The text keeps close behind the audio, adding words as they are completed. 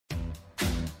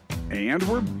And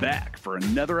we're back for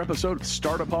another episode of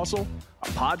Startup Hustle, a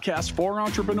podcast for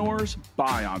entrepreneurs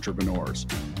by entrepreneurs.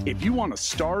 If you want to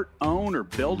start, own, or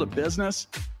build a business,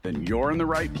 then you're in the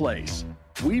right place.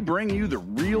 We bring you the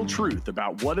real truth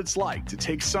about what it's like to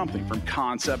take something from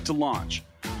concept to launch.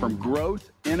 From growth,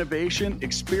 innovation,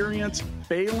 experience,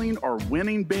 failing, or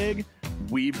winning big,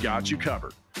 we've got you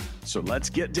covered. So let's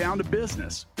get down to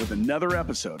business with another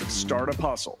episode of Startup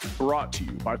Hustle, brought to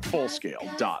you by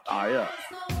Fullscale.io.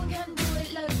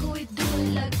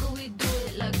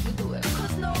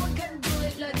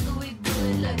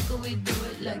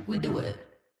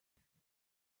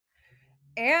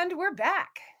 And we're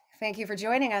back. Thank you for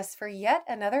joining us for yet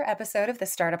another episode of the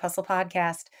Startup Hustle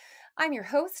podcast. I'm your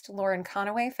host, Lauren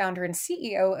Conaway, founder and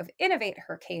CEO of Innovate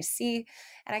Her KC.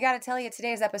 And I got to tell you,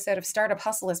 today's episode of Startup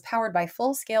Hustle is powered by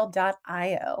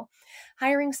Fullscale.io.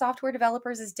 Hiring software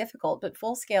developers is difficult, but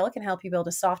Fullscale can help you build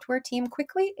a software team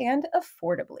quickly and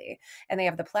affordably. And they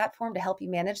have the platform to help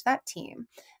you manage that team.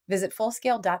 Visit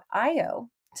Fullscale.io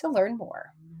to learn more.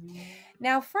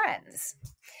 Now, friends,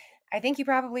 I think you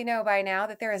probably know by now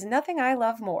that there is nothing I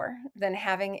love more than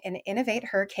having an Innovate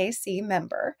Her KC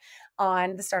member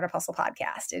on the Startup Hustle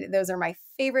podcast. Those are my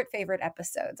favorite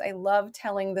episodes. I love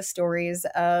telling the stories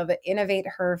of Innovate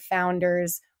Her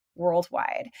founders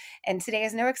worldwide. And today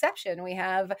is no exception. We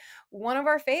have one of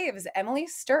our faves, Emily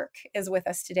Stirk, is with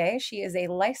us today. She is a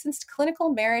licensed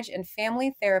clinical marriage and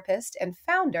family therapist and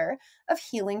founder of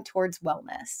Healing Towards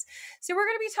Wellness. So we're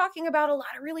going to be talking about a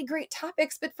lot of really great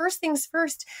topics, but first things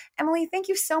first, Emily, thank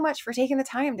you so much for taking the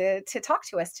time to talk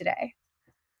to us today.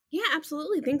 Yeah,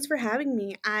 absolutely. Thanks for having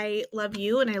me. I love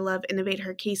you and I love Innovate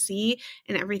Her KC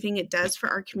and everything it does for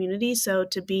our community. So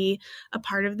to be a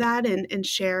part of that and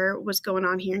share what's going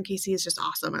on here in KC is just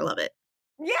awesome. I love it.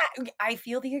 Yeah, I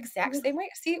feel the exact same way.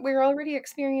 See, we're already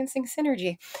experiencing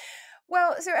synergy.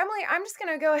 Well, so Emily, I'm just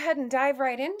going to go ahead and dive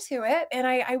right into it. And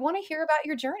I want to hear about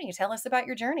your journey. Tell us about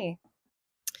your journey.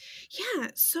 Yeah,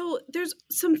 so there's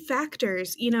some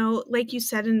factors, like you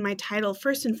said in my title,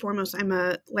 first and foremost, I'm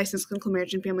a licensed clinical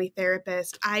marriage and family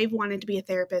therapist. I've wanted to be a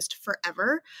therapist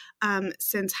forever.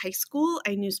 Since high school,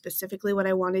 I knew specifically what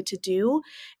I wanted to do.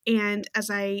 And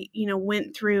as I,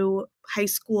 went through high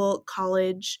school,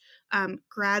 college,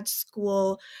 grad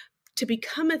school, to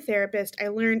become a therapist, I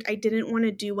learned I didn't want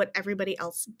to do what everybody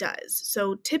else does.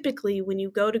 So typically when you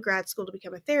go to grad school to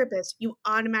become a therapist, you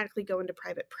automatically go into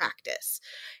private practice.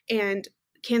 And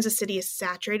Kansas City is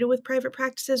saturated with private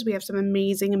practices. We have some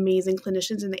amazing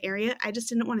clinicians in the area. I just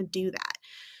didn't want to do that.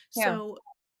 Yeah. So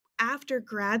after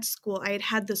grad school, I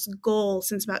had this goal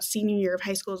since about senior year of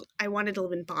high school. I wanted to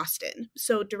live in Boston.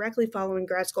 So directly following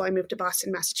grad school, I moved to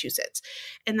Boston, Massachusetts.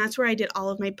 And that's where I did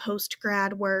all of my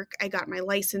post-grad work. I got my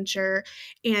licensure,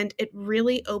 and it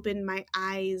really opened my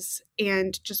eyes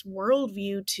and just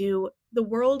worldview to the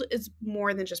world is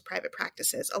more than just private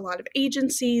practices. A lot of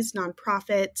agencies,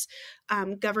 nonprofits,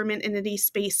 government entity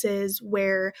spaces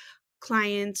where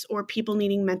clients or people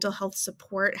needing mental health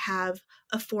support have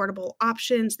affordable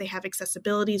options. They have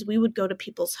accessibilities. We would go to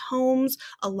people's homes.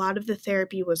 A lot of the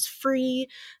therapy was free.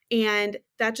 And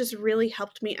that just really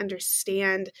helped me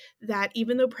understand that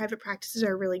even though private practices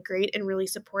are really great and really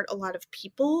support a lot of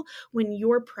people, when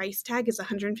your price tag is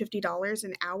 $150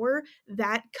 an hour,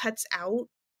 that cuts out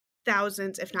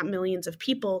thousands, if not millions of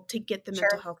people to get the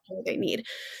mental health care they need.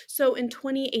 So in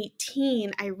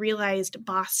 2018, I realized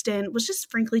Boston was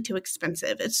just frankly too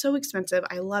expensive. It's so expensive.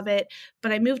 I love it.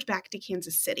 But I moved back to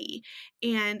Kansas City.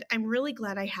 And I'm really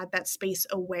glad I had that space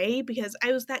away because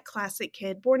I was that classic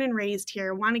kid, born and raised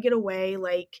here, want to get away,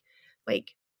 like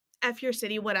F your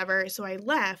city, whatever. So I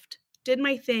left, did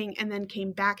my thing, and then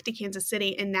came back to Kansas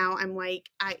City. And now I'm like,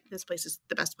 this place is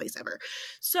the best place ever.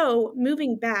 So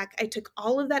moving back, I took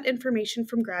all of that information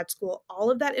from grad school, all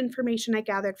of that information I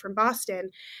gathered from Boston,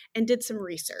 and did some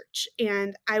research.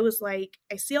 And I was like,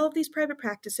 I see all of these private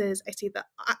practices. I see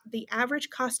the average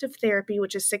cost of therapy,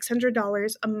 which is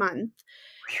 $600 a month.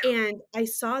 And I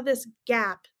saw this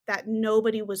gap that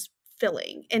nobody was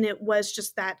filling. And it was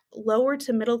just that lower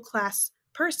to middle class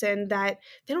person that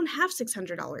they don't have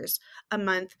 $600 a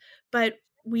month, but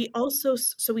we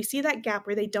see that gap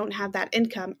where they don't have that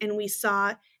income, and we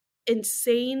saw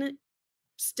insane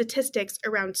statistics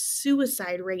around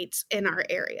suicide rates in our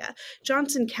area.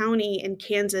 Johnson County in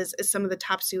Kansas is some of the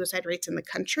top suicide rates in the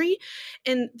country,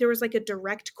 and there was like a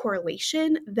direct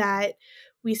correlation that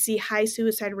we see high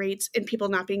suicide rates and people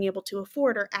not being able to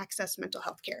afford or access mental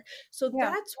health care. So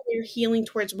Yeah. that's where Healing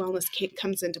Towards Wellness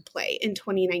comes into play in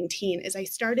 2019, is I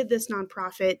started this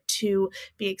nonprofit to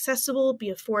be accessible,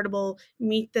 be affordable,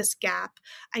 meet this gap.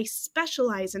 I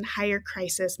specialize in higher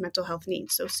crisis mental health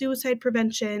needs, so suicide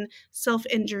prevention,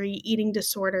 self-injury, eating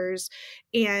disorders,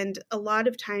 and a lot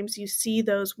of times you see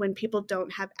those when people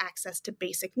don't have access to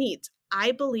basic needs.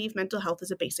 I believe mental health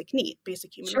is a basic need,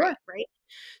 basic human Sure. right?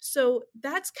 So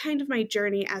that's kind of my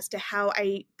journey as to how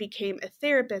I became a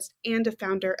therapist and a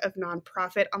founder of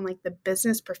nonprofit on like the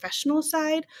business professional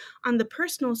side. On the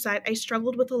personal side, I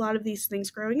struggled with a lot of these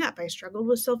things growing up. I struggled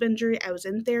with self-injury. I was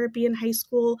in therapy in high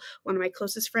school. One of my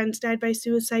closest friends died by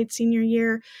suicide senior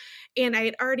year. And I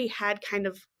had already had kind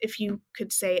of, if you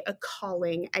could say, a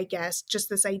calling, I guess, just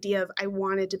this idea of I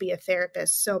wanted to be a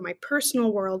therapist. So my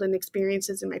personal world and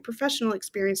experiences and my professional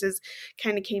experiences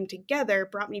kind of came together,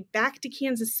 brought me back to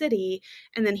Kansas City,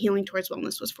 and then Healing Towards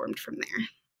Wellness was formed from there.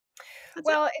 That's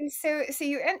Well, and so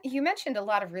you mentioned a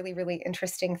lot of really, really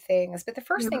interesting things, but the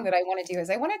first thing that I want to do is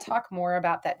I want to talk more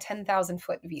about that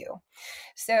 10,000-foot view.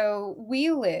 So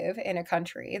we live in a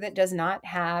country that does not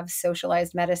have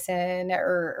socialized medicine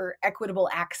or equitable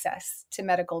access to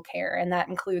medical care, and that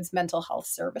includes mental health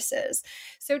services.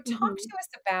 So talk to us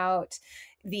about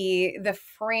the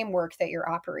framework that you're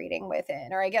operating within,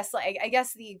 or I guess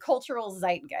the cultural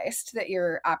zeitgeist that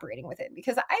you're operating within,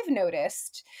 because I've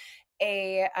noticed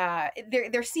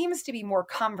there seems to be more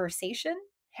conversation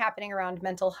happening around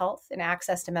mental health and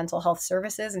access to mental health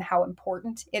services and how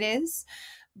important it is.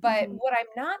 But what I'm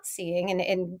not seeing,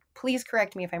 and please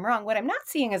correct me if I'm wrong, what I'm not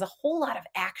seeing is a whole lot of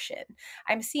action.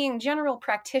 I'm seeing general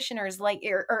practitioners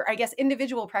or I guess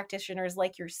individual practitioners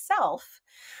like yourself,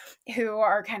 who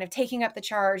are kind of taking up the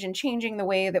charge and changing the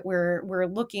way that we're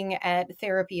looking at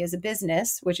therapy as a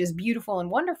business, which is beautiful and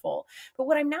wonderful. But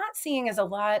what I'm not seeing is a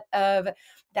lot of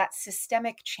that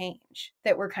systemic change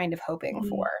that we're kind of hoping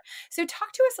for. So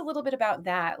talk to us a little bit about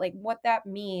that, like what that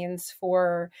means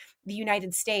for the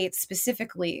United States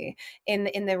specifically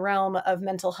in the realm of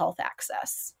mental health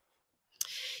access.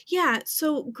 Yeah,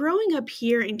 so growing up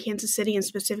here in Kansas City and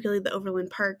specifically the Overland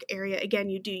Park area, again,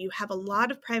 you have a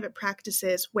lot of private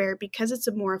practices where, because it's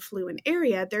a more affluent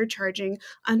area, they're charging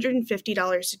 $150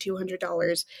 to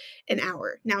 $200 an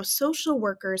hour. Now, social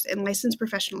workers and licensed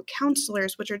professional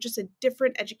counselors, which are just a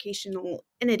different educational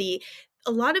entity,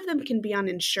 a lot of them can be on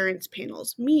insurance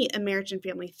panels. Me, a marriage and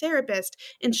family therapist,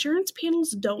 insurance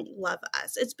panels don't love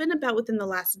us. It's been about within the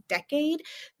last decade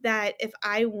that if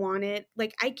I wanted,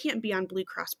 like, I can't be on Blue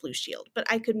Cross Blue Shield,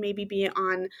 but I could maybe be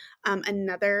on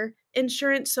another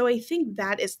insurance. So I think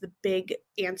that is the big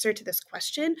answer to this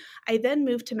question. I then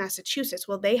moved to Massachusetts.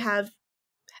 Well, they have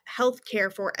health care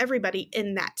for everybody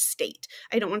in that state.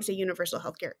 I don't want to say universal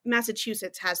health care.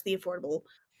 Massachusetts has the Affordable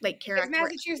Care It's Act. Where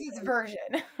Massachusetts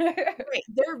version. right,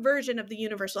 their version of the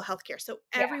universal health care. So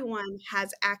everyone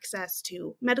has access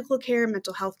to medical care,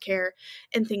 mental health care,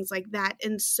 and things like that.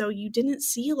 And so you didn't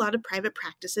see a lot of private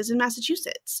practices in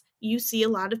Massachusetts. You see a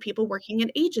lot of people working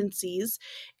at agencies,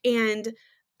 and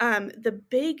the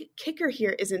big kicker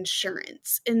here is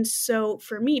insurance. And so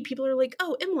for me, people are like,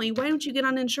 oh, Emily, why don't you get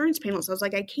on insurance panels? I was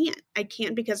like, I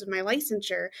can't because of my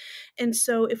licensure. And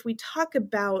so if we talk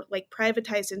about like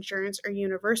privatized insurance or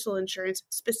universal insurance,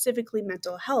 specifically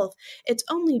mental health, it's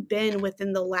only been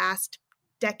within the last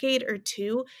decade or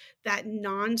two that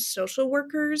non-social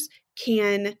workers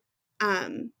can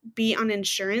be on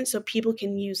insurance, so people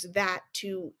can use that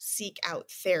to seek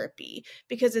out therapy,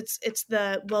 because it's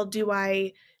the, well, do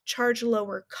I charge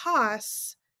lower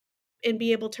costs and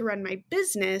be able to run my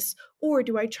business, or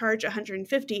do I charge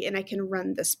 150 and I can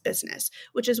run this business?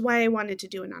 Which is why I wanted to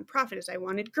do a nonprofit, is I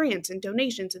wanted grants and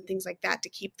donations and things like that to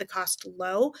keep the cost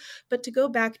low. But to go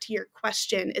back to your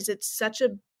question, is it's such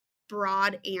a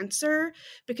broad answer,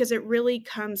 because it really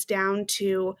comes down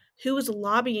to who is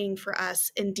lobbying for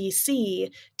us in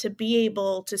DC to be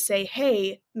able to say,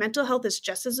 hey, mental health is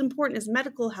just as important as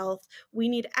medical health. We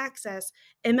need access.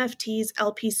 MFTs,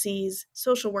 LPCs,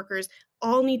 social workers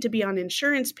all need to be on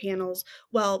insurance panels.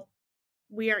 Well,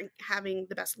 we aren't having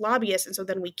the best lobbyists, and so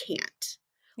then we can't.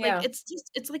 Yeah. Like,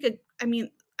 it's like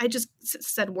I just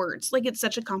said words. Like, it's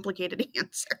such a complicated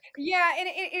answer. Yeah, and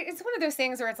it's one of those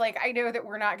things where it's like, I know that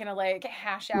we're not going to like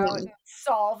hash out and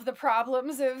solve the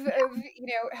problems of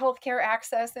healthcare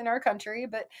access in our country,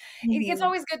 but it's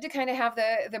always good to kind of have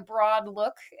the broad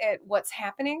look at what's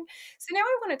happening. So now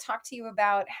I want to talk to you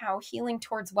about how Healing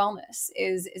Towards Wellness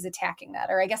is attacking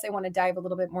that, or I guess I want to dive a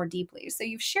little bit more deeply. So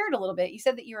you've shared a little bit. You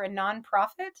said that you're a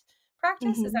nonprofit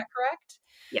practice. Is that correct?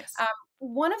 Yes.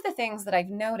 One of the things that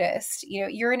I've noticed,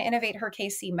 you're an Innovate Her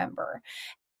KC member.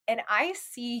 And I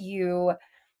see you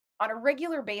on a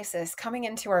regular basis coming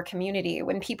into our community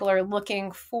when people are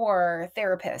looking for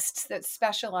therapists that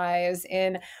specialize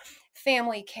in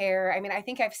family care. I mean, I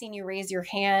think I've seen you raise your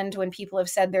hand when people have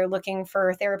said they're looking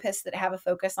for therapists that have a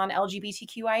focus on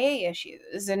LGBTQIA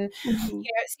issues. And Mhm.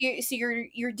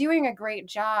 you're doing a great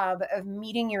job of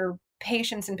meeting your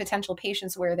patients and potential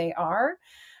patients where they are.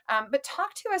 But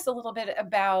talk to us a little bit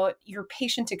about your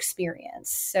patient experience.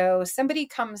 So somebody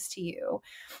comes to you.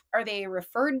 Are they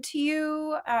referred to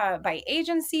you by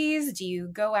agencies? Do you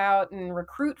go out and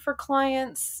recruit for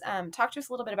clients? Talk to us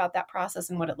a little bit about that process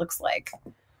and what it looks like.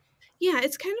 Yeah,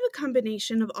 it's kind of a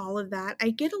combination of all of that. I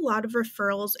get a lot of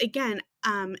referrals. Again,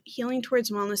 Healing Towards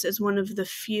Wellness is one of the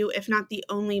few, if not the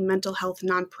only, mental health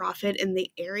nonprofit in the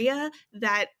area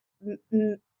that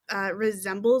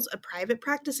resembles a private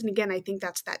practice. And again, I think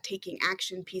that's that taking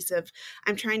action piece of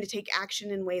I'm trying to take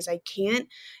action in ways I can't.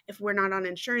 If we're not on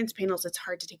insurance panels, it's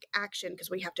hard to take action because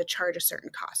we have to charge a certain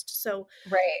cost. So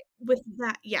Right. with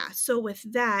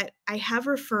that, I have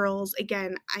referrals.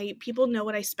 Again, I people know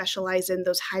what I specialize in,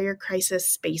 those higher crisis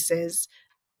spaces.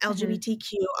 Mhm.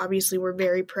 LGBTQ, obviously we're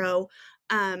very pro.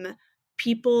 Um,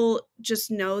 People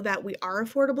just know that we are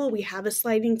affordable. We have a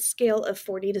sliding scale of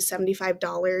 $40 to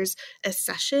 $75 a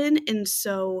session. And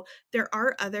so there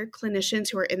are other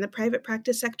clinicians who are in the private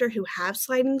practice sector who have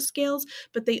sliding scales,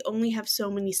 but they only have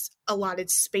so many allotted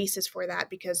spaces for that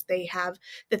because they have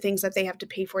the things that they have to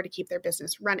pay for to keep their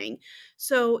business running.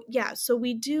 So yeah, so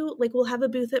we do, like, we'll have a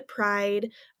booth at Pride.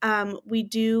 We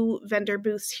do vendor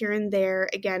booths here and there.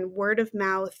 Again, word of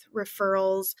mouth,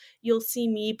 referrals. You'll see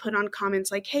me put on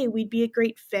comments like, hey, we'd be a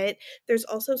great fit. There's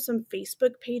also some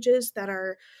Facebook pages that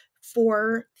are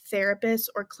for therapists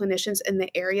or clinicians in the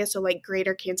area. So, like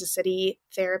Greater Kansas City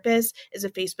Therapists is a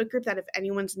Facebook group that if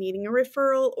anyone's needing a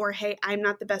referral or, hey, I'm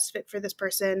not the best fit for this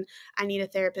person, I need a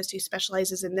therapist who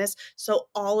specializes in this. So,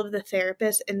 all of the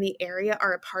therapists in the area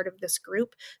are a part of this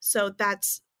group. So,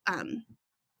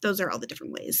 those are all the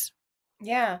different ways.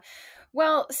 Yeah.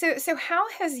 Well, so how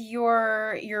has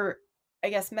your I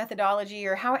guess methodology,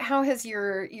 or how has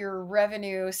your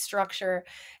revenue structure,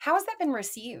 how has that been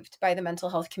received by the mental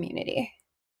health community?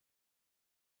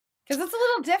 Because it's a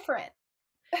little different.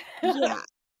 Yeah.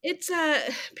 It's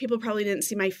people probably didn't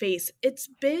see my face. It's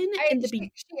been I, in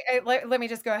the let me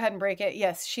just go ahead and break it.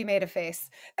 Yes, she made a face.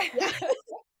 yeah.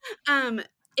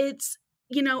 It's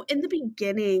in the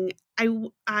beginning,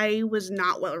 I was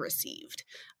not well received.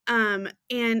 And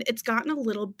it's gotten a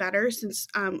little better since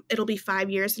it'll be 5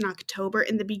 years in October.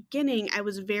 In the beginning, I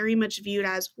was very much viewed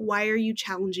as, why are you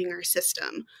challenging our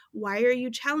system? Why are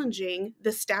you challenging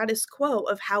the status quo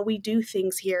of how we do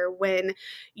things here when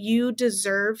you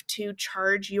deserve to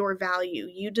charge your value?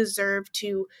 You deserve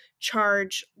to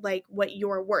charge like what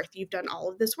you're worth. You've done all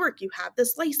of this work. You have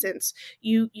this license.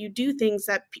 You do things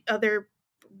that other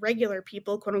regular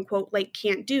people, quote unquote, like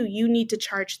can't do. You need to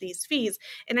charge these fees.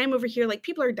 And I'm over here like,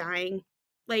 people are dying.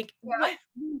 Like, what?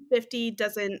 Yeah. 50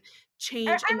 doesn't change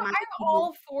in my I'm opinion.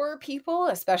 all for people,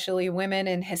 especially women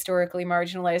in historically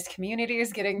marginalized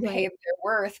communities, getting Right. paid their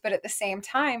worth. But at the same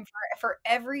time, for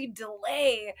every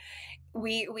delay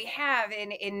we have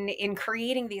in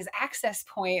creating these access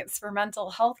points for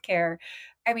mental health care,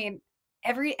 I mean,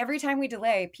 every time we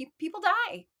delay, people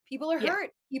die. People are Yeah.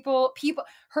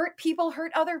 hurt. People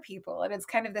hurt other people. And it's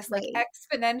kind of this like Right.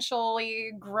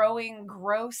 exponentially growing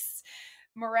gross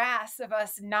morass of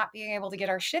us not being able to get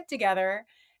our shit together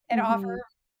and offer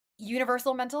Hmm.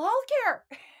 universal mental health care.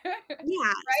 Yeah.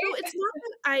 So Right? it's not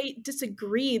that I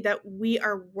disagree that we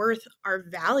are worth our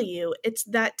value. It's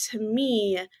that to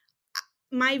me,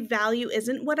 my value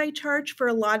isn't what I charge. For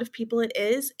a lot of people it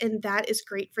is, and that is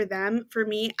great for them. For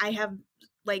me, I have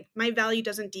like my value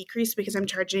doesn't decrease because I'm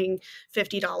charging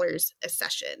 $50 a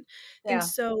session. And Yeah.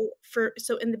 so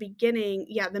in the beginning,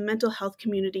 yeah, the mental health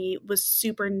community was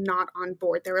super not on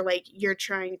board. They were like, you're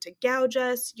trying to gouge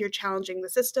us, you're challenging the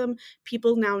system.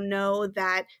 People now know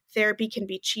that therapy can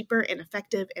be cheaper and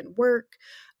effective and work.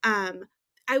 Um,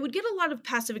 I would get a lot of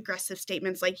passive aggressive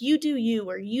statements like, you do you,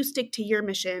 or you stick to your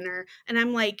mission, and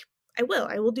I'm like, I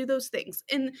will do those things.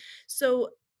 And so,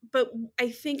 but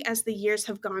I think as the years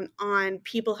have gone on,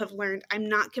 people have learned I'm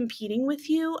not competing with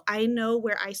you. I know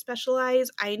where I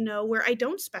specialize. I know where I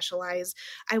don't specialize.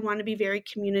 I want to be very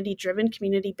community driven,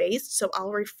 community based. So I'll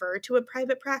refer to a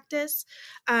private practice.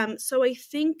 So I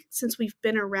think since we've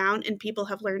been around and people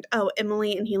have learned, oh,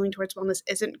 Emily and Healing Towards Wellness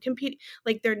isn't competing,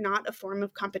 like they're not a form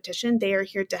of competition. They are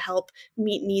here to help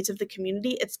meet needs of the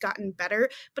community. It's gotten better,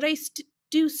 but I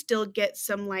do still get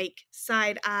some like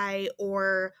side eye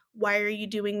or why are you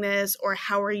doing this or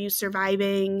how are you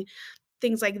surviving,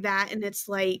 things like that. And it's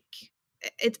like,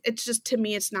 it's just, to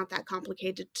me, it's not that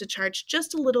complicated to charge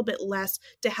just a little bit less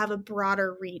to have a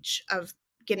broader reach of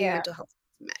getting Yeah. mental health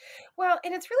met. Well,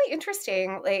 and it's really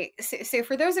interesting. Like, so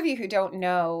for those of you who don't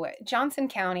know, Johnson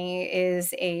County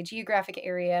is a geographic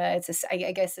area. It's I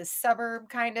guess a suburb,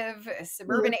 kind of a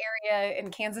suburban Mhm. area in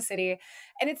Kansas City,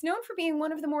 and it's known for being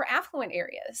one of the more affluent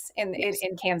areas Yes.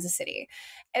 in Kansas City.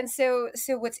 And so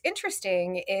what's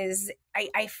interesting is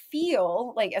I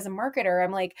feel like as a marketer,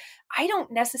 I'm like, I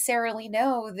don't necessarily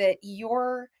know that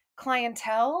your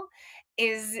clientele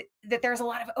is that there's a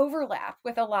lot of overlap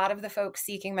with a lot of the folks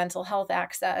seeking mental health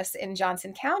access in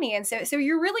Johnson County. And so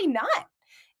you're really not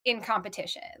in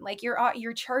competition. Like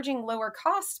you're charging lower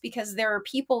costs because there are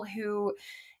people who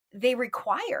they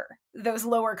require those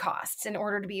lower costs in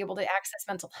order to be able to access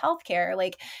mental health care.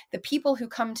 Like the people who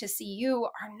come to see you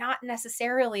are not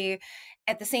necessarily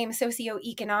at the same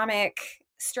socioeconomic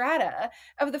strata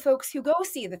of the folks who go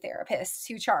see the therapists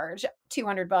who charge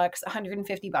 $200,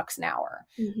 $150 an hour,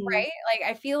 Mhm. right? Like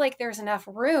I feel like there's enough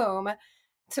room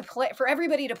to play for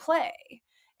everybody to play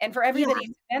and for Yeah, everybody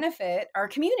to benefit our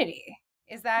community.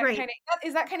 right.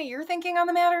 Is that kind of your thinking on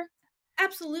the matter?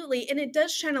 Absolutely. And it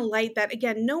does shine a light that,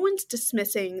 again, no one's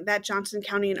dismissing that Johnson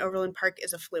County and Overland Park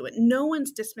is affluent. No one's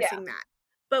Yeah. dismissing that.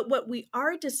 But what we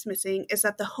are dismissing is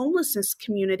that the homelessness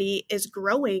community is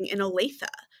growing in Olathe.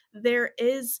 There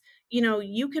is,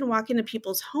 you can walk into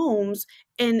people's homes,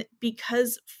 and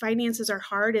because finances are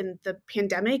hard and the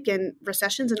pandemic and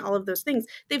recessions and all of those things,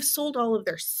 they've sold all of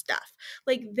their stuff.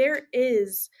 Like there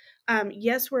is,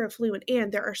 yes, we're affluent,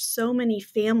 and there are so many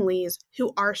families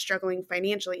who are struggling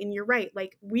financially. And you're right,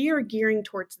 like we are gearing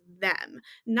towards them,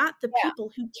 not the Yeah.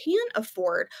 people who can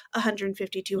afford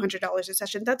 $150, $200 a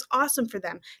session. That's awesome for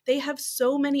them. They have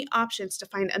so many options to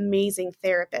find amazing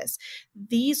therapists.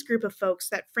 These group of folks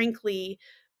that, frankly,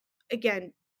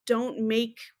 again, don't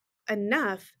make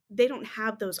enough, they don't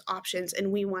have those options.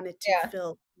 And we wanted to Yeah.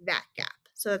 fill that gap.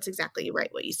 So that's exactly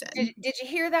right what you said. Did you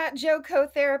hear that, Joe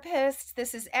co-therapist?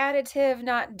 This is additive,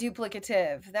 not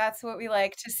duplicative. That's what we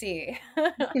like to see.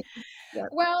 Yep.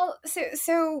 Well,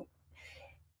 so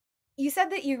you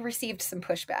said that you received some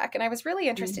pushback, and I was really Mhm.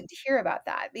 interested to hear about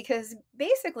that because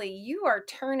basically you are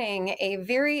turning a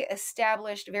very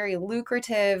established, very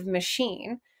lucrative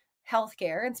machine,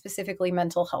 healthcare, and specifically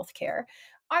mental health care,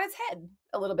 on its head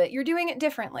a little bit. You're doing it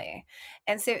differently.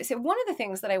 And so one of the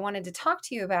things that I wanted to talk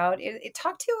to you about is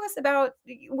talk to us about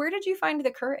where did you find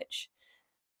the courage?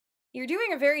 You're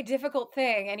doing a very difficult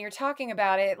thing and you're talking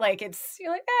about it like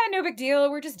you're like, no big deal.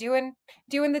 We're just doing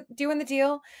the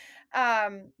deal.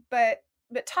 But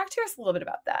talk to us a little bit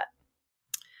about that.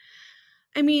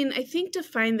 I mean, I think to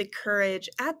find the courage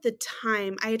at the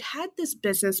time, I had had this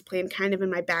business plan kind of in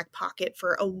my back pocket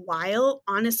for a while,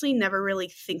 honestly, never really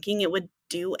thinking it would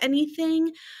do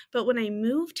anything. But when I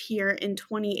moved here in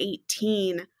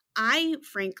 2018, I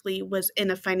frankly was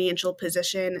in a financial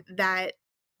position that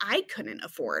I couldn't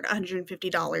afford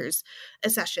 $150 a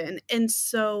session. And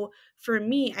so for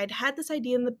me, I'd had this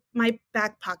idea in my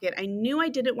back pocket. I knew I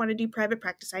didn't want to do private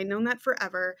practice. I'd known that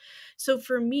forever. So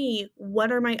for me,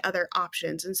 what are my other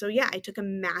options? And so, yeah, I took a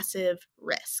massive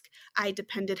risk. I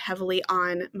depended heavily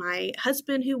on my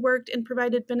husband who worked and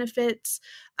provided benefits.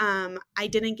 I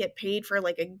didn't get paid for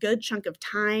like a good chunk of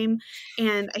time.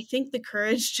 And I think the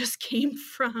courage just came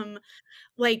from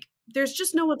like, there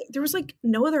was like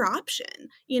no other option,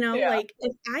 Yeah. like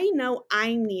if I know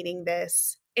I'm needing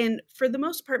this, and for the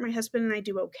most part, my husband and I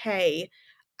do okay.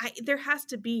 There has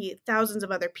to be thousands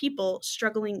of other people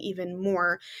struggling even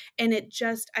more. And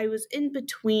I was in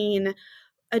between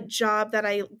a job that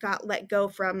I got let go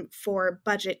from for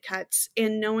budget cuts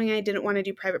and knowing I didn't want to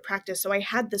do private practice. So I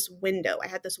had this window. I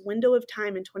had this window of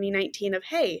time in 2019 of,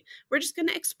 hey, we're just going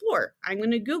to explore. I'm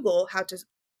going to Google how to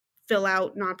fill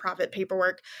out nonprofit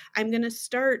paperwork. I'm going to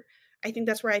start, I think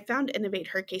that's where I found Innovate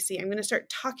Her KC. I'm going to start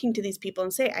talking to these people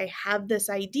and say, I have this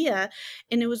idea.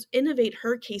 And it was Innovate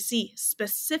Her KC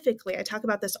specifically. I talk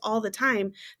about this all the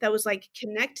time. That was like,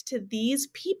 connect to these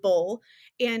people.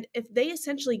 And if they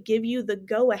essentially give you the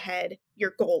go ahead,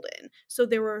 you're golden. So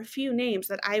there were a few names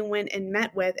that I went and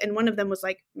met with. And one of them was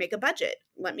like, make a budget.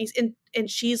 And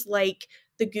she's like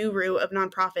the guru of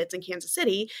nonprofits in Kansas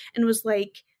City, and was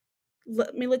like,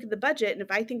 let me look at the budget, and if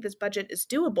I think this budget is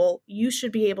doable, you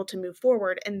should be able to move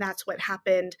forward. And that's what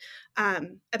happened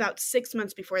about 6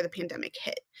 months before the pandemic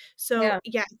hit. So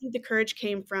yeah, I think the courage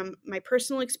came from my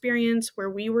personal experience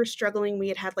where we were struggling. We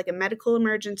had like a medical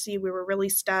emergency. We were really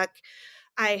stuck.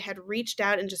 I had reached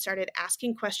out and just started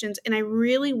asking questions, and I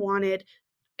really wanted,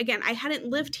 again, I hadn't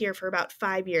lived here for about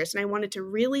 5 years, and I wanted to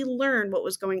really learn what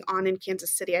was going on in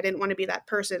Kansas City. I didn't want to be that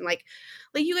person like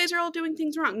you guys are all doing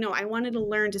things wrong. No, I wanted to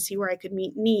learn to see where I could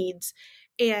meet needs.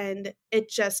 And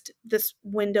this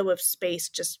window of space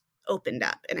just opened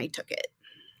up and I took it.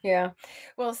 Yeah.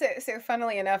 Well, so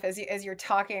funnily enough, as you're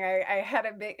talking, I had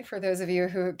a big, for those of you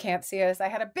who can't see us, I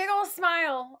had a big old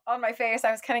smile on my face. I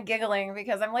was kind of giggling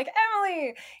because I'm like,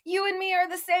 Emily, you and me are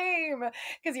the same.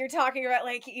 Because you're talking about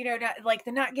not, like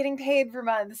the not getting paid for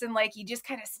months, and like you just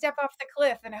kind of step off the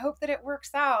cliff and hope that it works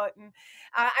out. And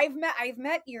I've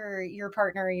met your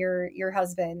partner, your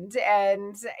husband,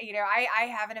 and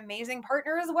I have an amazing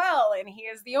partner as well, and he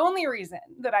is the only reason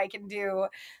that I can do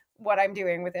what I'm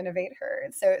doing with Innovate Her.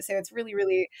 So it's really,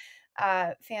 really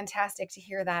fantastic to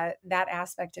hear that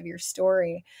aspect of your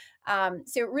story.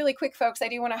 So really quick, folks, I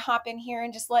do want to hop in here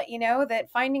and just let you know that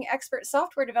finding expert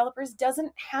software developers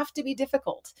doesn't have to be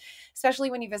difficult, especially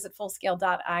when you visit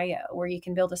fullscale.io, where you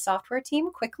can build a software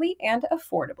team quickly and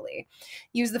affordably.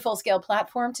 Use the Fullscale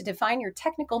platform to define your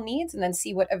technical needs and then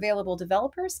see what available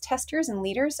developers, testers, and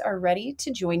leaders are ready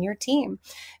to join your team.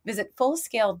 Visit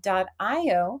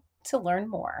fullscale.io to learn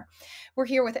more. We're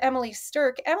here with Emily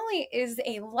Stirk. Emily is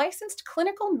a licensed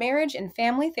clinical marriage and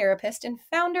family therapist and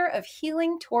founder of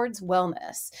Healing Towards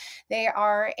Wellness. They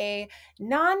are a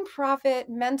nonprofit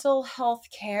mental health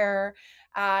care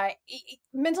outlet,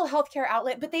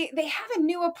 but they have a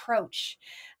new approach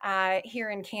here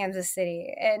in Kansas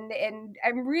City, and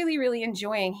I'm really, really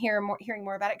enjoying hearing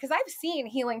more about it, because I've seen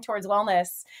Healing Towards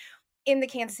Wellness in the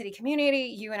Kansas City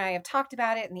community. You and I have talked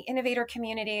about it in the innovator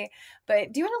community,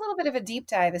 but doing a little bit of a deep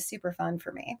dive is super fun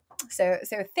for me. So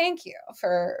thank you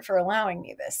for allowing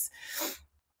me this.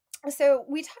 So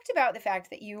we talked about the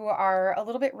fact that you are a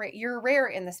little bit you're rare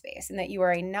in the space, and that you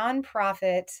are a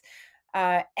nonprofit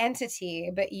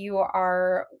entity, but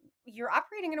you're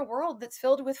operating in a world that's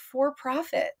filled with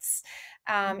for-profits,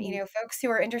 folks who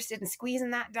are interested in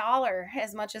squeezing that dollar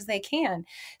as much as they can.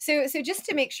 So just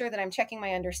to make sure that I'm checking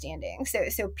my understanding.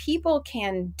 So people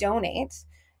can donate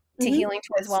to Healing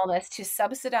Towards Wellness to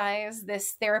subsidize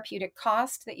this therapeutic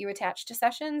cost that you attach to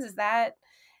sessions. Is that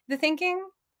the thinking?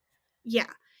 Yeah.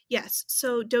 Yes.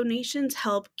 So donations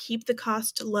help keep the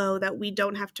cost low, that we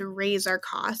don't have to raise our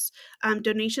costs.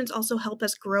 Donations also help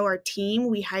us grow our team.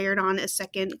 We hired on a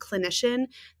second clinician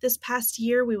this past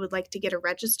year. We would like to get a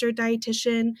registered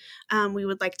dietitian. We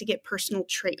would like to get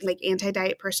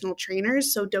anti-diet personal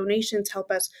trainers. So donations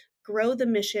help us grow the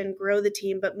mission, grow the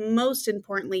team, but most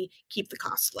importantly, keep the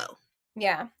costs low.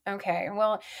 Yeah. Okay.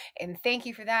 Well, and thank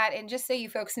you for that. And just so you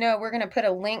folks know, we're going to put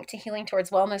a link to Healing Towards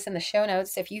Wellness in the show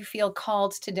notes. If you feel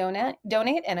called to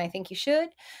donate, and I think you should,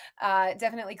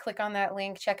 definitely click on that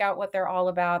link. Check out what they're all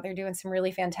about. They're doing some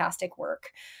really fantastic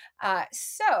work.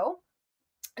 So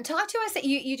talk to us.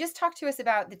 You just talked to us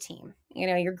about the team.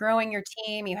 You're growing your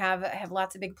team. You have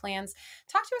lots of big plans.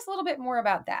 Talk to us a little bit more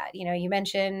about that. You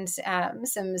mentioned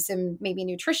some maybe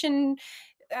nutrition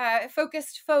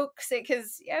focused folks,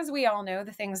 because as we all know,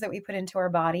 the things that we put into our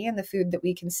body and the food that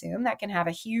we consume, that can have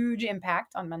a huge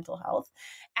impact on mental health,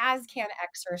 as can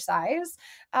exercise.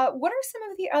 What are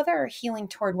some of the other Healing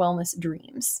Toward Wellness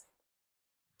dreams?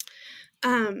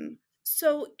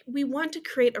 So we want to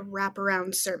create a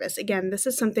wraparound service. Again, this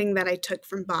is something that I took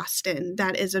from Boston.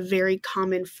 That is a very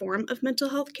common form of mental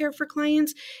health care for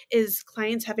clients, is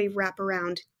clients have a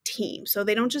wraparound team. So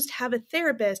they don't just have a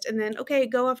therapist and then, okay,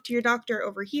 go off to your doctor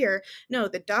over here. No,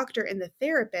 the doctor and the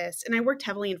therapist, and I worked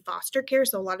heavily in foster care,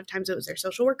 so a lot of times it was their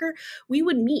social worker, we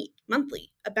would meet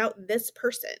monthly about this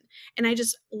person. And I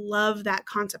just love that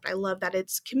concept. I love that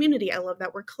it's community. I love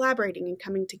that we're collaborating and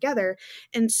coming together.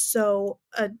 And so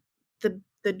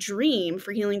the dream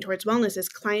for Healing Towards Wellness is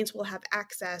clients will have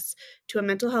access to a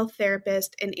mental health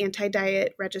therapist, an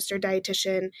anti-diet registered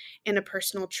dietitian, and a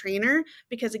personal trainer,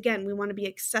 because again, we want to be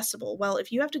accessible. Well,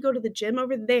 if you have to go to the gym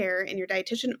over there and your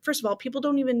dietitian, first of all, people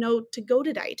don't even know to go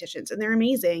to dietitians, and they're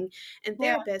amazing, and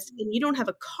therapists, and you don't have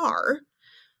a car,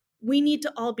 we need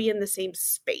to all be in the same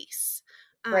space.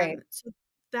 Right. So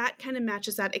that kind of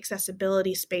matches that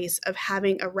accessibility space of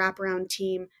having a wraparound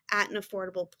team at an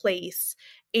affordable place.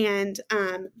 And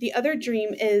the other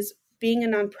dream is being a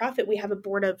nonprofit. We have a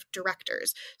board of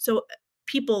directors. So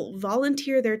people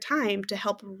volunteer their time to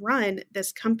help run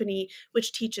this company,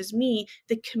 which teaches me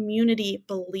the community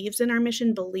believes in our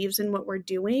mission, believes in what we're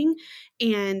doing.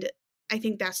 And I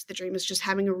think that's the dream, is just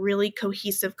having a really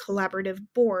cohesive, collaborative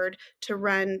board to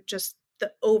run just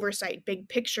the oversight, big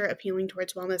picture of Healing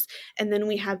Towards Wellness. And then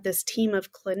we have this team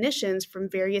of clinicians from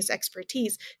various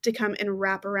expertise to come and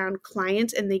wrap around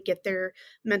clients, and they get their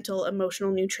mental,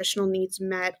 emotional, nutritional needs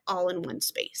met all in one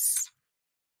space.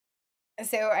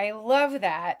 So I love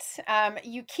that.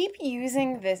 You keep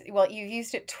using this. Well, you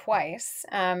used it twice.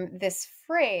 This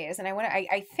phrase, and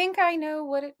I think I know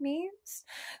what it means,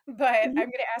 but Mhm. I'm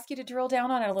going to ask you to drill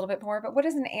down on it a little bit more. But what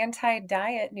is an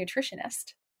anti-diet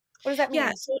nutritionist? What does that Yeah,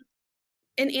 mean? so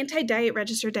an anti-diet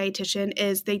registered dietitian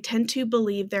is they tend to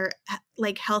believe they're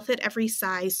like health at every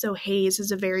size. So HAES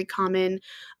is a very common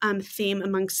theme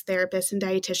amongst therapists and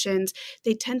dietitians.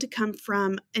 They tend to come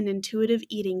from an intuitive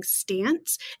eating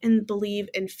stance and believe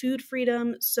in food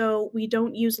freedom. So we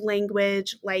don't use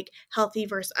language like healthy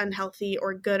versus unhealthy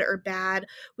or good or bad.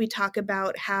 We talk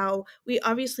about how we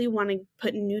obviously want to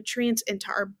put nutrients into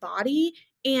our body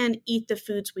and eat the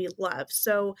foods we love.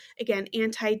 So again,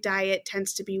 anti-diet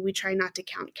tends to be we try not to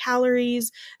count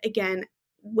calories. Again,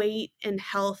 weight and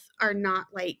health are not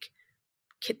like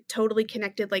totally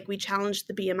connected. Like we challenge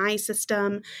the BMI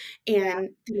system Yeah. and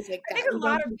things like I think that. a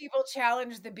lot of people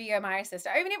challenge the BMI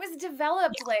system. I mean, it was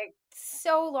developed like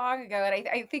so long ago, and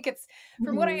I think it's,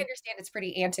 from what I Mhm. understand, it's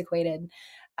pretty antiquated.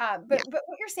 Yeah. But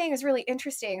what you're saying is really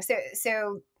interesting.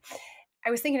 So I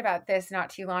was thinking about this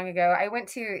not too long ago. I went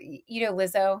to,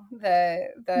 Lizzo, the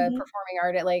Hmm. performing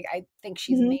artist. Like, I think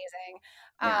she's Hmm. amazing.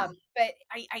 Yeah. But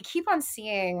I keep on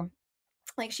seeing,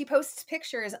 like, she posts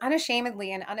pictures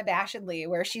unashamedly and unabashedly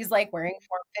where she's like wearing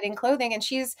form-fitting clothing, and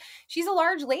she's a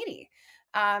large lady.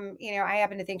 I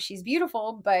happen to think she's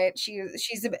beautiful, but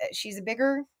she's a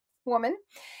bigger woman.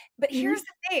 But Hmm. here's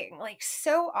the thing, like,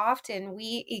 so often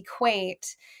we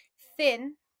equate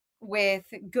thin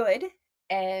with good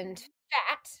and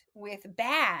fat with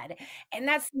bad. And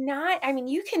that's not, I mean,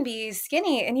 you can be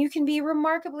skinny and you can be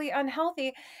remarkably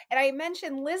unhealthy. And I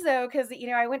mentioned Lizzo because,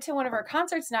 I went to one of her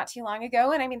concerts not too long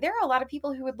ago. And I mean, there are a lot of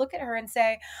people who would look at her and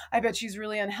say, I bet she's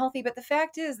really unhealthy. But the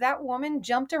fact is, that woman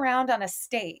jumped around on a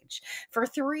stage for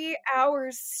 3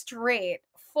 hours straight,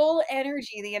 full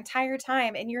energy the entire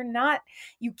time. And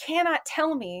you cannot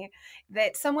tell me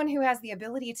that someone who has the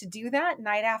ability to do that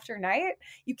night after night,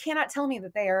 you cannot tell me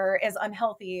that they are as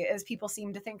unhealthy as people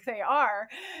seem to think they are.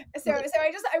 So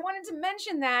I wanted to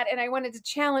mention that, and I wanted to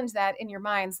challenge that in your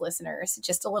minds, listeners,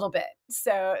 just a little bit.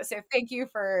 So thank you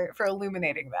for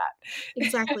illuminating that.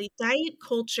 Exactly. Diet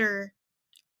culture,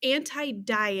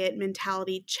 anti-diet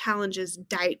mentality challenges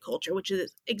diet culture, which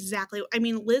is exactly, I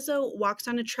mean, Lizzo walks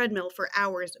on a treadmill for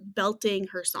hours belting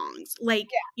her songs. Like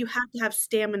you have to have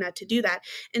stamina to do that.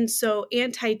 And so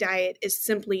anti-diet is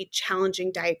simply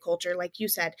challenging diet culture. Like you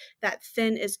said, that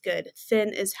thin is good, thin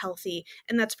is healthy.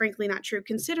 And that's frankly not true.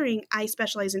 Considering I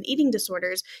specialize in eating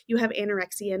disorders, you have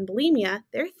anorexia and bulimia,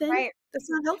 they're thin. Right. That's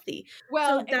not healthy.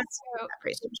 Well, So and that's so that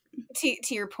praise.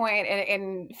 to your point,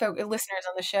 and listeners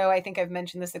on the show, I think I've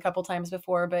mentioned this a couple times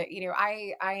before, but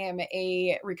I am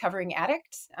a recovering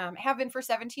addict, have been for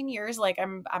 17 years. Like,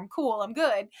 I'm cool, I'm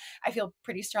good, I feel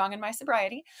pretty strong in my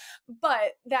sobriety.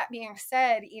 But that being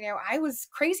said, I was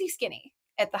crazy skinny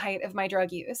at the height of my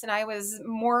drug use, and I was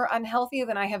more unhealthy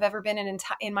than I have ever been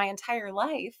in my entire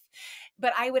life.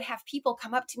 But I would have people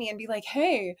come up to me and be like,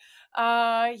 hey,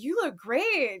 you look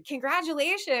great,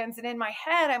 congratulations. And in my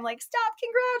head, I'm like, stop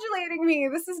congratulating me,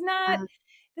 this is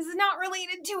not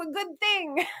related to a good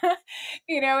thing.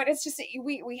 And it's just,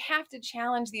 we have to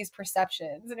challenge these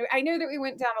perceptions. And I know that we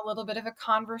went down a little bit of a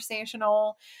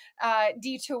conversational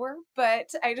detour, but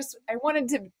I wanted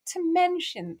to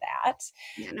mention that.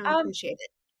 Yeah, no, I um, appreciate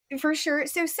it. for sure.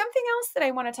 So something else that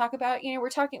I want to talk about,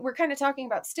 we're kind of talking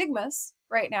about stigmas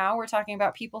right now. We're talking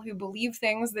about people who believe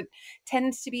things that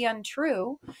tend to be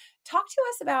untrue. Talk to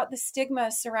us about the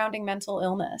stigma surrounding mental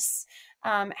illness.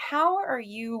 How are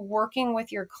you working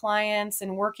with your clients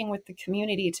and working with the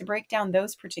community to break down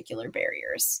those particular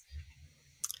barriers?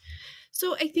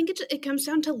 So I think it comes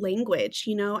down to language.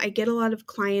 I get a lot of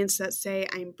clients that say,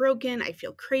 I'm broken, I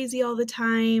feel crazy all the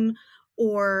time,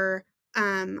 or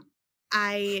um,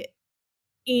 I,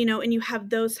 and you have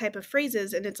those type of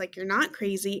phrases, and it's like, you're not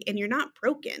crazy and you're not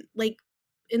broken. Like,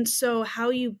 and so how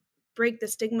you break the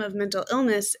stigma of mental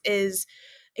illness is,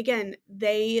 again,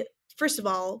 first of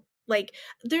all, like,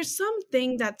 there's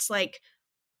something that's like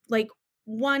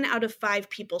 1 out of 5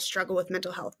 people struggle with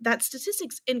mental health. That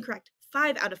statistic's incorrect.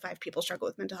 5 out of 5 people struggle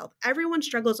with mental health. Everyone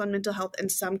struggles on mental health in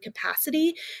some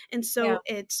capacity. And Yeah. so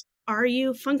it's, are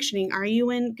you functioning? Are you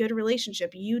in good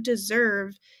relationship? You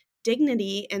deserve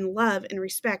dignity and love and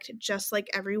respect just like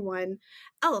everyone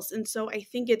else. And so I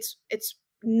think it's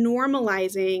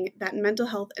normalizing that mental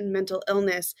health and mental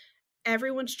illness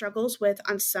everyone struggles with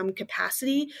on some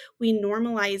capacity. We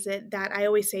normalize it. That I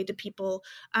always say to people,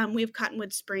 we have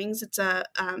Cottonwood Springs. It's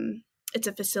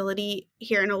a facility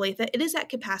here in Olathe. It is at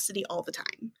capacity all the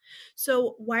time.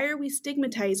 So why are we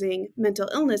stigmatizing mental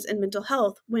illness and mental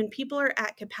health when people are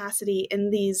at capacity in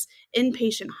these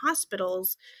inpatient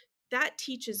hospitals? That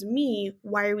teaches me,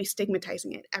 why are we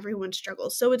stigmatizing it? Everyone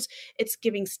struggles. So it's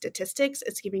giving statistics,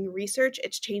 it's giving research,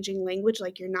 it's changing language,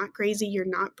 like you're not crazy, you're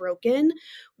not broken.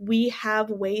 We have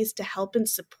ways to help and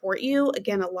support you.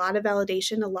 Again, a lot of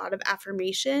validation, a lot of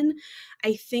affirmation.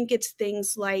 I think it's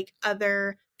things like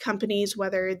other companies,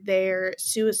 whether they're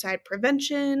suicide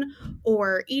prevention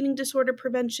or eating disorder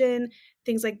prevention,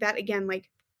 things like that. Again, like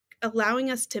allowing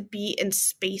us to be in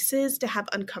spaces to have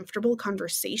uncomfortable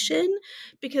conversation.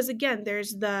 Because again,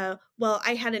 there's well,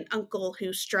 I had an uncle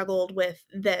who struggled with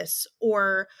this,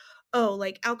 or oh,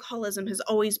 like alcoholism has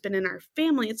always been in our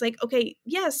family. It's like, okay,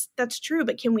 yes, that's true,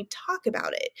 but can we talk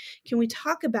about it? Can we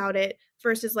talk about it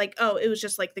versus like, oh, it was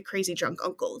just like the crazy drunk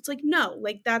uncle? It's like, no,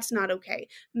 like that's not okay.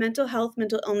 Mental health,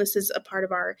 mental illness is a part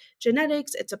of our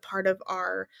genetics. It's a part of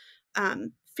our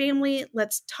family.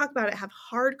 Let's talk about it, have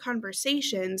hard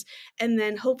conversations, and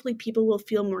then hopefully people will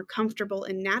feel more comfortable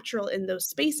and natural in those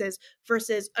spaces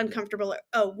versus uncomfortable.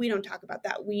 Oh, we don't talk about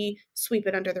that, we sweep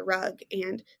it under the rug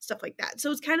and stuff like that.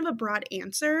 So it's kind of a broad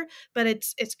answer, but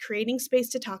it's creating space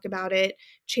to talk about it,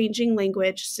 changing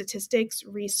language, statistics,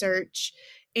 research,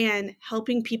 and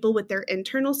helping people with their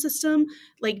internal system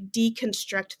like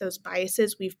deconstruct those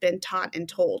biases we've been taught and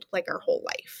told like our whole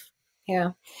life.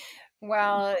 Yeah.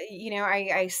 Well,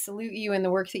 I salute you in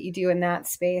the work that you do in that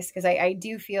space, because I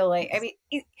do feel like, I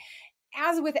mean,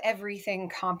 as with everything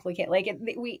complicated, like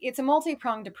it's a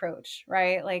multi-pronged approach,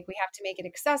 right? Like we have to make it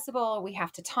accessible, we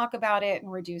have to talk about it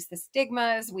and reduce the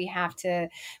stigmas, we have to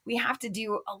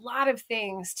do a lot of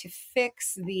things to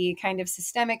fix the kind of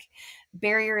systemic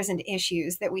barriers and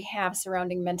issues that we have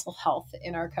surrounding mental health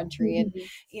in our country. And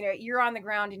you're on the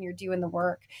ground and you're doing the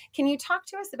work. Can you talk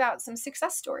to us about some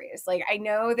success stories? Like, I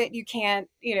know that you can't,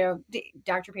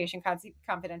 doctor patient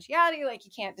confidentiality, like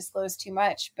you can't disclose too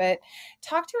much, but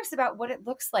talk to us about what it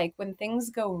looks like when things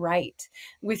go right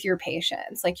with your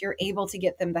patients. Like you're able to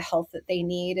get them the help that they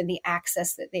need and the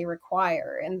access that they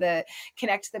require, and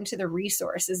connect them to the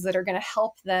resources that are going to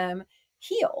help them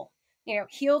heal.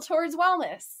 Heal towards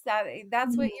wellness.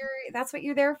 That's what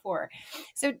you're there for.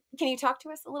 So can you talk to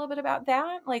us a little bit about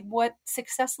that? Like what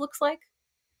success looks like?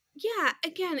 Yeah,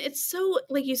 again, it's so,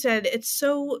 like you said, it's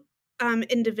so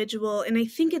individual. And I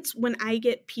think it's when I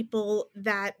get people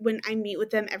that when I meet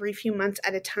with them every few months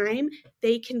at a time,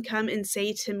 they can come and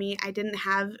say to me, I didn't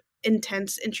have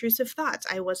intense intrusive thoughts,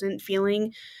 I wasn't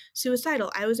feeling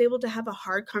suicidal, I was able to have a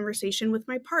hard conversation with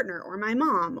my partner or my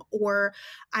mom, or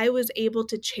I was able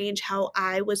to change how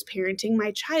I was parenting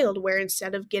my child, where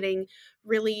instead of getting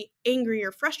really angry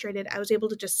or frustrated, I was able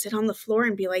to just sit on the floor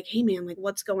and be like, hey man, like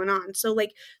what's going on? So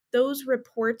like those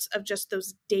reports of just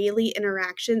those daily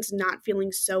interactions not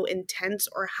feeling so intense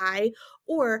or high,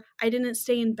 or I didn't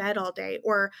stay in bed all day,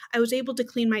 or I was able to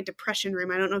clean my depression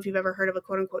room. I don't know if you've ever heard of a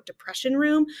quote unquote depression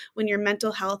room, when your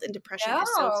mental health and depression is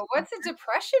so No, what's a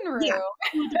depression room? yeah.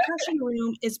 So a depression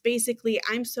room is basically,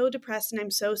 I'm so depressed and I'm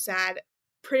so sad.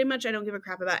 Pretty much, I don't give a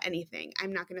crap about anything.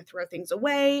 I'm not going to throw things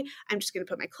away. I'm just going to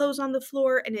put my clothes on the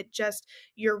floor. And it just,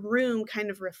 your room kind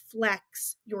of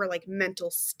reflects your like mental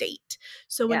state.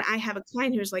 So when I have a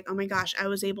client who's like, oh my gosh, I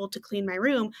was able to clean my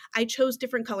room, I chose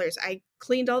different colors. I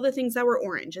cleaned all the things that were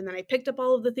orange, and then I picked up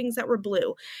all of the things that were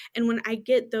blue. And when I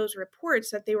get those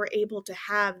reports that they were able to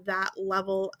have that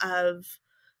level of,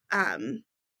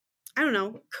 I don't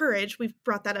know, courage, we've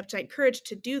brought that up tonight, courage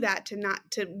to do that,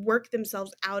 to work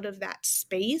themselves out of that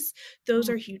space, those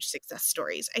are huge success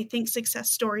stories. I think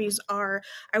success stories are,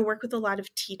 I work with a lot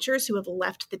of teachers who have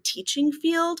left the teaching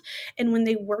field, and when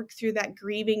they work through that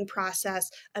grieving process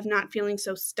of not feeling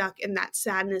so stuck in that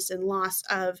sadness and loss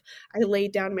of, I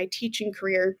laid down my teaching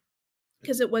career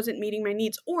because it wasn't meeting my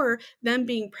needs, or them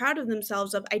being proud of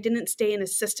themselves of, I didn't stay in a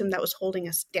system that was holding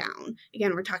us down.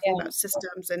 Again, we're talking about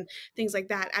systems and things like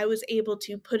that. I was able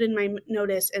to put in my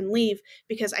notice and leave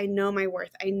because I know my worth.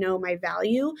 I know my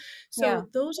value. So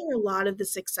those are a lot of the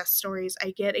success stories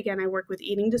I get. Again, I work with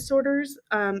eating disorders,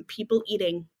 people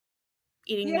eating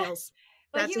meals.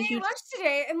 Like That's you a ate huge lunch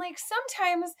today, and like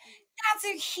sometimes that's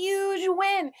a huge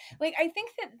win. Like I think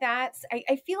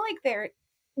I feel like they're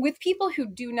with people who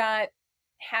do not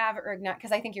have or not,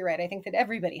 because I think you're right. I think that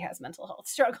everybody has mental health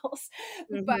struggles,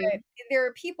 but there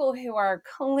are people who are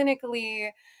clinically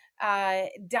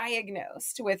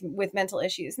diagnosed with mental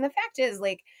issues. And the fact is,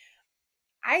 like,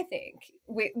 I think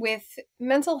with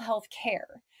mental health care,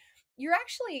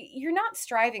 you're not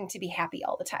striving to be happy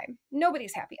all the time.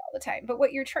 Nobody's happy all the time, but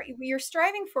what you're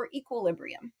striving for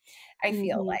equilibrium. I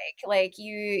feel Mm-hmm. like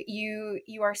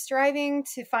you are striving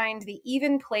to find the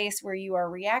even place where you are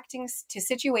reacting to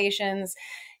situations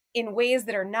in ways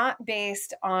that are not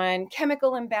based on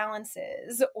chemical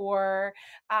imbalances or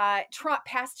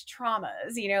past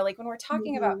traumas. Like when we're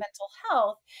talking about Mm-hmm. mental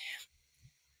health,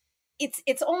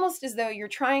 it's almost as though you're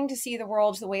trying to see the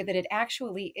world the way that it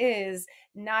actually is,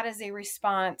 not as a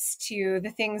response to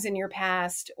the things in your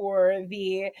past or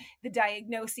the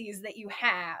diagnoses that you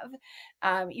have.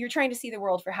 You're trying to see the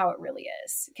world for how it really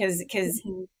is, because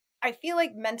Mm-hmm. I feel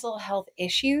like mental health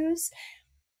issues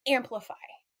amplify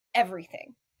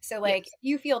everything. So like Yes. if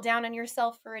you feel down on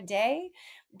yourself for a day,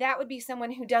 that would be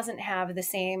someone who doesn't have the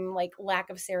same like lack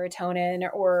of serotonin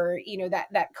or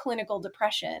that clinical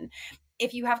depression.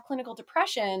 If you have clinical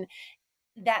depression,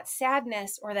 that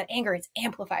sadness or that anger, it's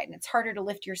amplified and it's harder to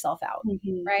lift yourself out,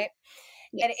 Mm-hmm. right?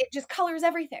 And Yes. it just colors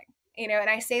everything. And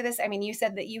I say this, I mean, you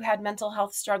said that you had mental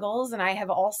health struggles and I have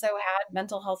also had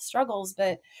mental health struggles,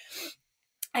 but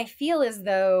I feel as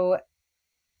though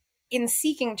in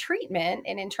seeking treatment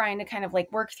and in trying to kind of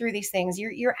like work through these things,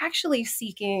 you're actually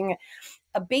seeking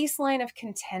a baseline of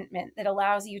contentment that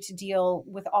allows you to deal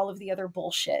with all of the other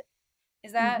bullshit.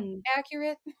 Is that Mm-hmm.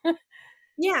 accurate?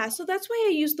 Yeah, so that's why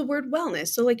I use the word wellness.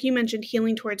 So like you mentioned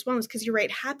healing towards wellness, because you're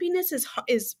right, happiness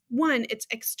is one, it's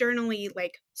externally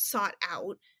like sought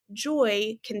out.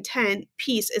 Joy, content,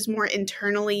 peace is more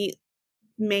internally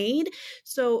made.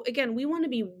 So again, we want to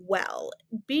be well.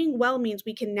 Being well means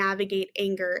we can navigate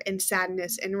anger and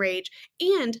sadness and rage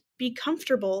and be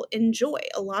comfortable in joy.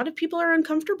 A lot of people are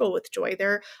uncomfortable with joy.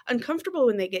 They're uncomfortable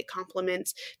when they get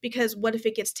compliments because what if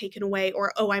it gets taken away,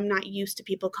 or oh, I'm not used to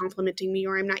people complimenting me,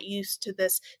 or I'm not used to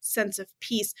this sense of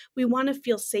peace. We want to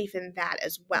feel safe in that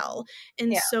as well.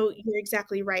 And Yeah. so you're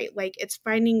exactly right. Like it's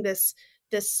finding this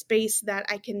space that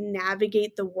I can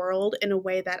navigate the world in a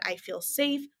way that I feel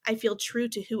safe, I feel true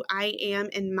to who I am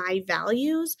and my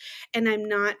values, and I'm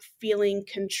not feeling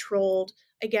controlled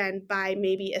again by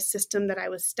maybe a system that I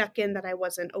was stuck in that I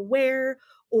wasn't aware,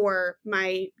 or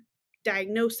my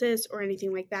diagnosis or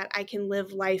anything like that. I can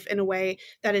live life in a way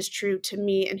that is true to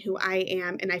me and who I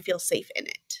am, and I feel safe in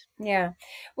it. Yeah.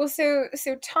 Well, so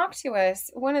talk to us.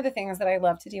 One of the things that I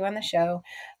love to do on the show,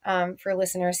 for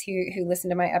listeners who listen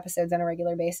to my episodes on a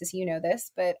regular basis,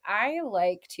 this, but I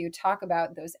like to talk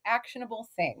about those actionable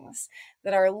things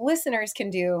that our listeners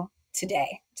can do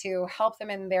today to help them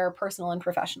in their personal and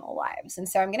professional lives. And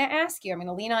so I'm going to ask you, I'm going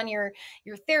to lean on your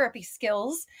therapy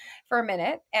skills for a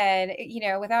minute, and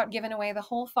without giving away the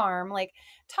whole farm, like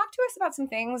talk to us about some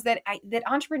things that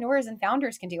entrepreneurs and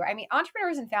founders can do. I mean,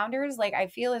 entrepreneurs and founders, like I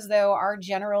feel as though our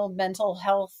general mental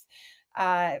health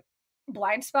uh,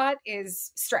 blind spot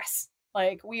is stress.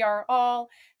 Like we are all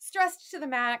stressed to the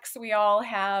max. We all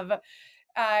have,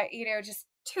 just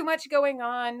too much going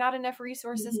on, not enough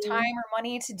resources, time Mhm. or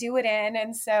money to do it in.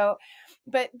 And so,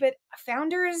 but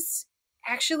founders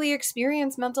actually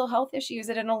experience mental health issues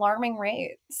at an alarming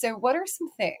rate. So what are some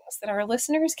things that our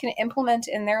listeners can implement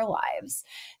in their lives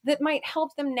that might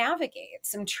help them navigate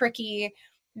some tricky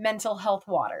mental health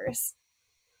waters?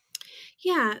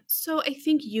 Yeah, so I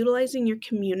think utilizing your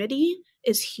community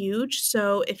is huge.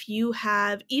 So if you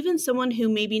have even someone who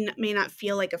maybe may not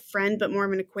feel like a friend, but more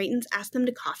of an acquaintance, ask them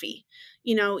to coffee.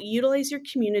 Utilize your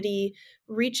community,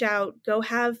 reach out, go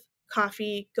have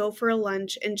coffee, go for a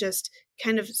lunch, and just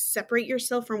kind of separate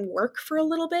yourself from work for a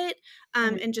little bit,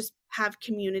 Mhm. and just have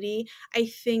community. I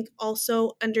think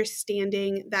also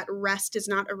understanding that rest is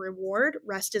not a reward,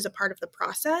 rest is a part of the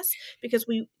process, because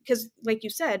like you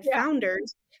said, Yeah.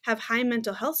 founders have high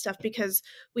mental health stuff because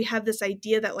we have this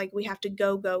idea that like we have to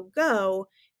go, go, go.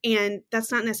 And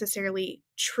that's not necessarily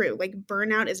true. Like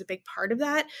burnout is a big part of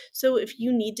that. So if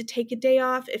you need to take a day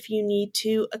off, if you need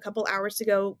to a couple hours to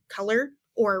go color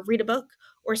or read a book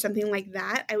or something like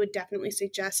that, I would definitely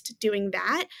suggest doing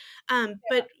that.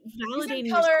 But You said validating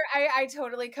color. yourself. I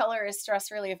totally color is stress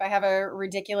relief. I have a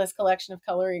ridiculous collection of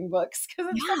coloring books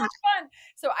because it's so Yeah. much fun.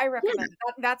 So I Yeah. recommend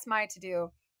that. That's my to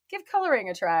do. Give coloring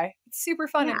a try. It's super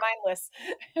fun Yeah. and mindless.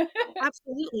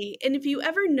 Absolutely. And if you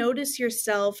ever notice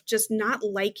yourself just not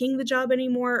liking the job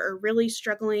anymore or really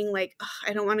struggling, like, "Ugh,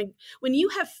 I don't want to, when you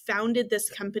have founded this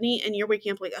company and you're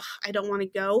waking up like, "Ugh, I don't want to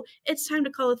go," it's time to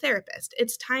call a therapist.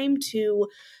 It's time to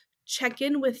check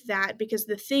in with that because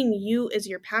the thing you is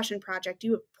your passion project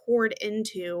you have poured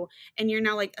into, and you're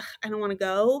now like, "Ugh, I don't want to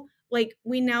go." Like,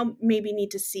 we now maybe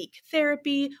need to seek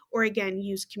therapy or again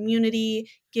use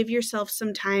community, give yourself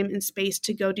some time and space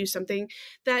to go do something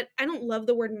that I don't love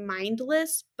the word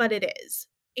mindless, but it is.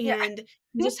 And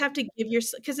you just have to give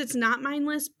yourself, because it's not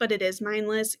mindless, but it is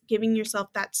mindless, giving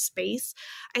yourself that space.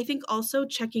 I think also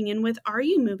checking in with, are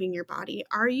you moving your body?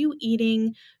 Are you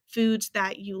eating foods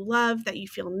that you love, that you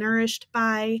feel nourished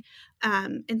by,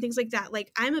 and things like that?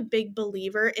 Like, I'm a big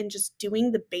believer in just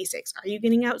doing the basics. Are you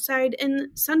getting outside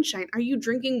in sunshine? Are you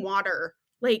drinking water?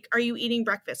 Like, are you eating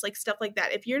breakfast? Like, stuff like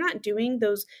that. If you're not doing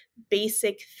those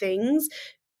basic things,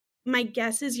 my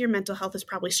guess is your mental health is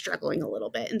probably struggling a little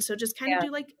bit. And so just kind of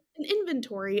do like an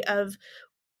inventory of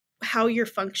how you're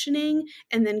functioning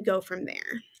and then go from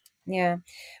there. Yeah.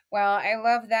 Well, I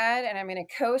love that. And I'm going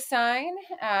to co-sign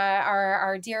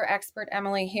our dear expert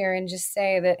Emily here and just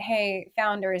say that, hey,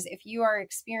 founders, if you are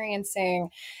experiencing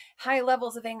high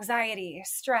levels of anxiety,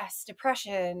 stress,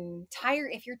 depression,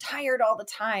 if you're tired all the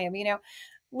time,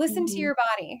 listen to your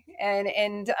body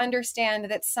and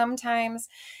understand that sometimes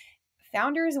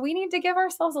founders, we need to give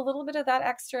ourselves a little bit of that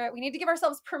extra. We need to give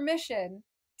ourselves permission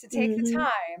to take the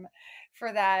time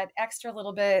for that extra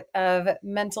little bit of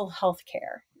mental health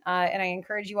care. And I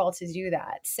encourage you all to do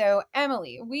that. So,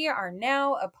 Emily, we are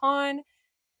now upon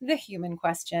the human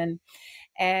question.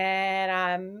 And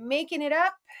I'm making it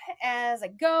up as I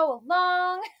go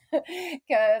along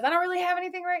because I don't really have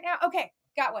anything right now. Okay,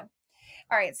 got one.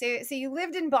 All right. So you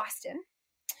lived in Boston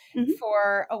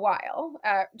for a while.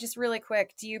 Just really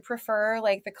quick, do you prefer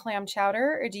like the clam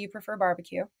chowder or do you prefer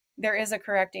barbecue? There is a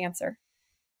correct answer.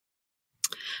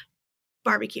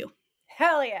 Barbecue.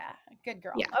 Hell yeah. Good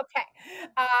girl. Yeah. Okay.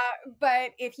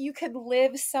 But if you could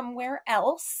live somewhere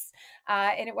else,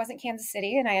 and it wasn't Kansas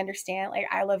City, and I understand, like,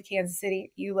 I love Kansas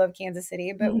City, you love Kansas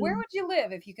City, but where would you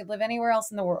live if you could live anywhere else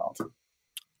in the world?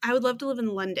 I would love to live in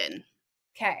London.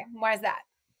 Okay. Why is that?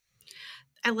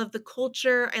 I love the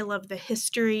culture. I love the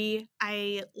history.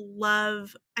 They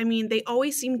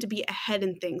always seem to be ahead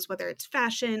in things, whether it's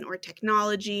fashion or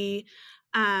technology.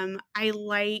 I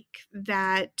like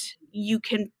that you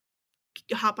can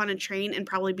hop on a train and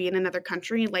probably be in another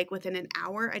country like within an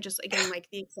hour. I just, again, like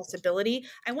the accessibility.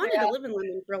 I wanted to live in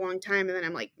London for a long time, and then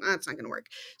I'm like, that's not going to work.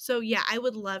 So yeah, I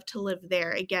would love to live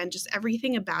there. Again, just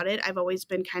everything about it. I've always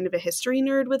been kind of a history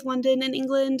nerd with London and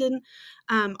England and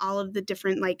all of the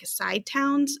different like side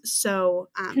towns. So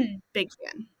big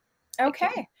fan.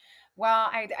 Okay. Well,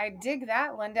 I dig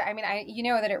that, Linda. I mean, you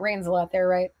know that it rains a lot there,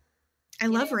 right? I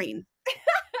love rain.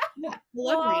 Yeah,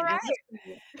 well, all right.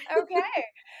 Okay.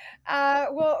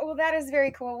 Well, that is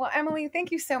very cool. Well, Emily,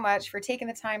 thank you so much for taking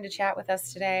the time to chat with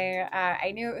us today.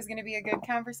 I knew it was going to be a good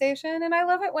conversation, and I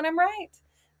love it when I'm right.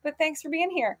 But thanks for being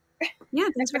here. Yeah,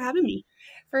 thanks for having me.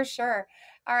 For sure.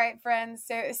 All right, friends.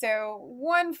 So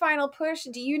one final push.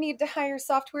 Do you need to hire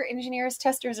software engineers,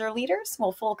 testers, or leaders?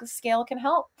 Well, Full Scale can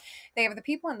help. They have the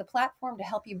people and the platform to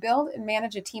help you build and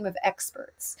manage a team of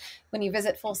experts. When you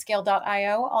visit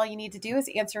fullscale.io, all you need to do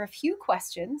is answer a few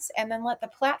questions and then let the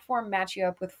platform match you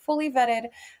up with fully vetted,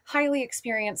 highly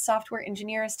experienced software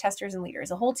engineers, testers, and leaders,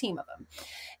 a whole team of them.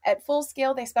 At Full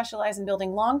Scale, they specialize in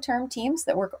building long-term teams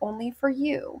that work only for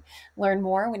you. Learn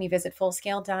more when you visit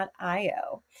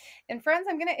fullscale.io. And friends,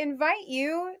 I'm going to invite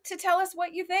you to tell us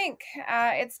what you think.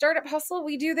 At Startup Hustle,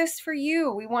 we do this for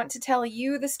you. We want to tell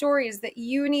you the stories that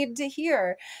you need to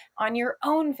hear on your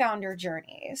own founder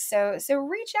journey. So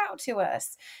reach out to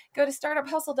us. Go to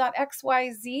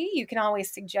startuphustle.xyz. You can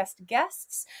always suggest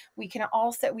guests. We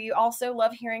also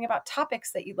love hearing about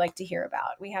topics that you'd like to hear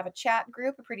about. We have a chat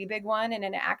group, a pretty big one and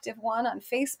an active one on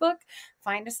Facebook.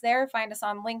 Find us there. Find us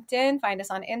on LinkedIn. Find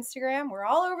us on Instagram. We're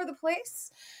all over the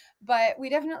place. But we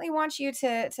definitely want you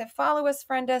to follow us,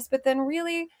 friend us, but then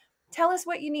really tell us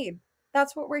what you need.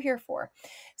 That's what we're here for.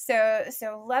 So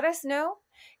let us know.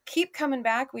 Keep coming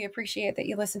back. We appreciate that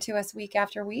you listen to us week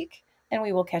after week, and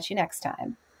we will catch you next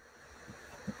time.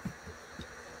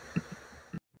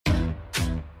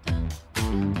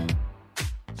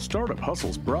 Startup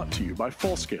Hustle's brought to you by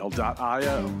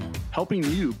Fullscale.io, helping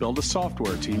you build a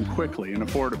software team quickly and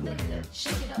affordably.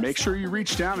 Make sure you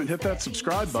reach down and hit that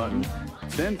subscribe button,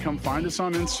 then come find us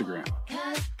on Instagram.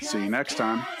 See you next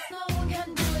time.